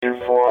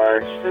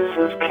Forge. This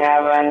is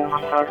Kevin.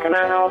 How can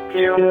I help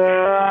you?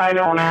 I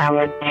don't have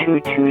a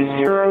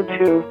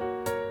 2202.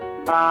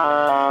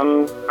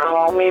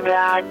 Call me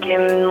back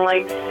in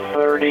like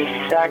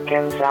 30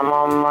 seconds. I'm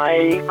on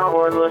my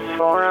cordless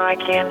phone and I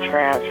can't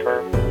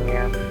transfer.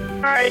 Yeah.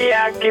 Alright,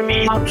 yeah, give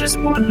me... I'm just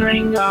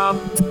wondering,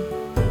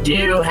 do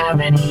you have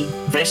any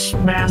fish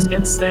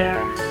baskets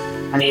there?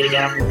 I need to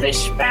get a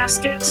fish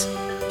basket.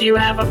 Do you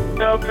have a...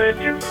 No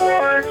Pigeon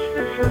Forge,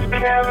 this is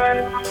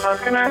Kevin. How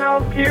can I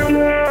help you?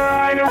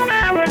 I don't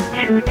have a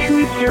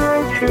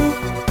 2202.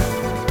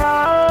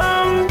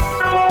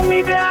 Call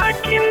me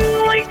back in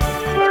like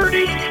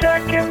 30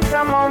 seconds.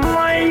 I'm on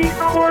my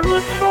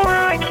cordless phone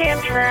and I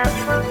can't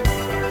transfer.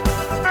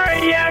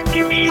 Alright, yeah,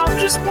 give me... I'm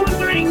just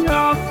wondering,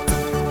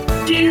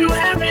 do you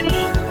have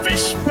any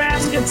fish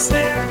baskets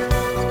there?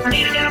 I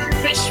need to get a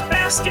fish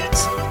basket.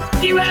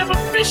 Do you have a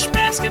fish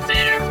basket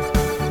there?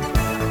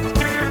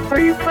 Are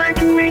you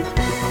pranking me?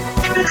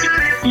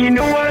 You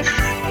know what?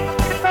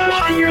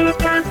 You're the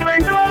third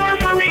prank caller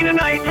for me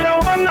tonight, so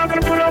I'm not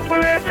gonna put up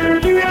with it.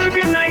 You have a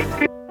good night.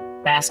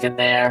 Basket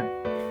there.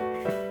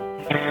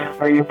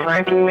 Are you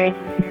pranking me?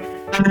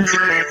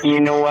 You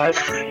know what?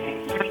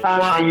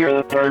 You're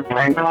the third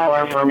prank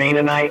caller for me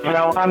tonight,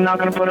 so I'm not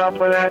gonna put up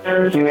with it.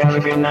 You have a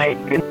good night.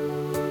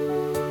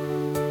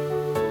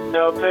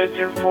 No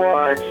Pigeon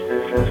Forge,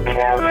 this is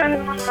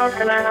Kevin. How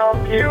can I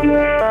help you?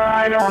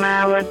 I don't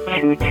have a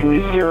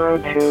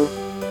 2202.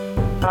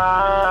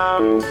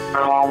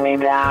 Call me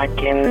back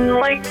in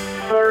like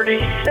 30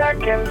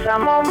 seconds.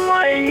 I'm on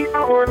my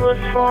cordless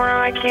phone and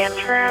I can't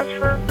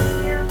transfer.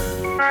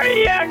 Alright,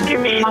 yeah, give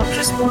me... I'm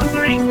just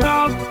wondering,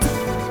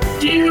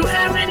 do you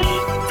have any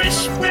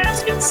fish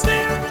baskets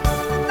there?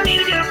 I need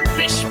to get a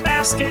fish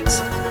basket.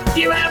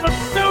 Do you have a...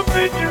 No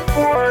Pigeon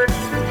Forge,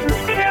 this is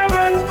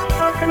Kevin.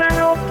 How can I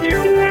help you?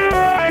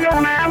 I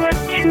don't have a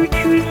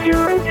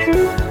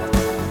 2202.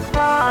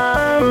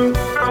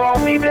 Call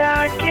me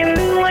back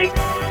in like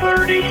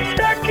 30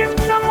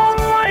 seconds. I'm on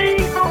my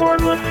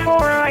cordless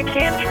phone and I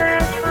can't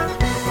transfer.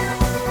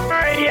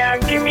 Alright, yeah,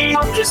 give me...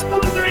 I'm just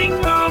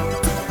wondering,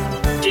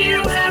 do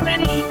you have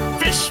any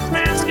fish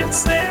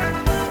baskets there?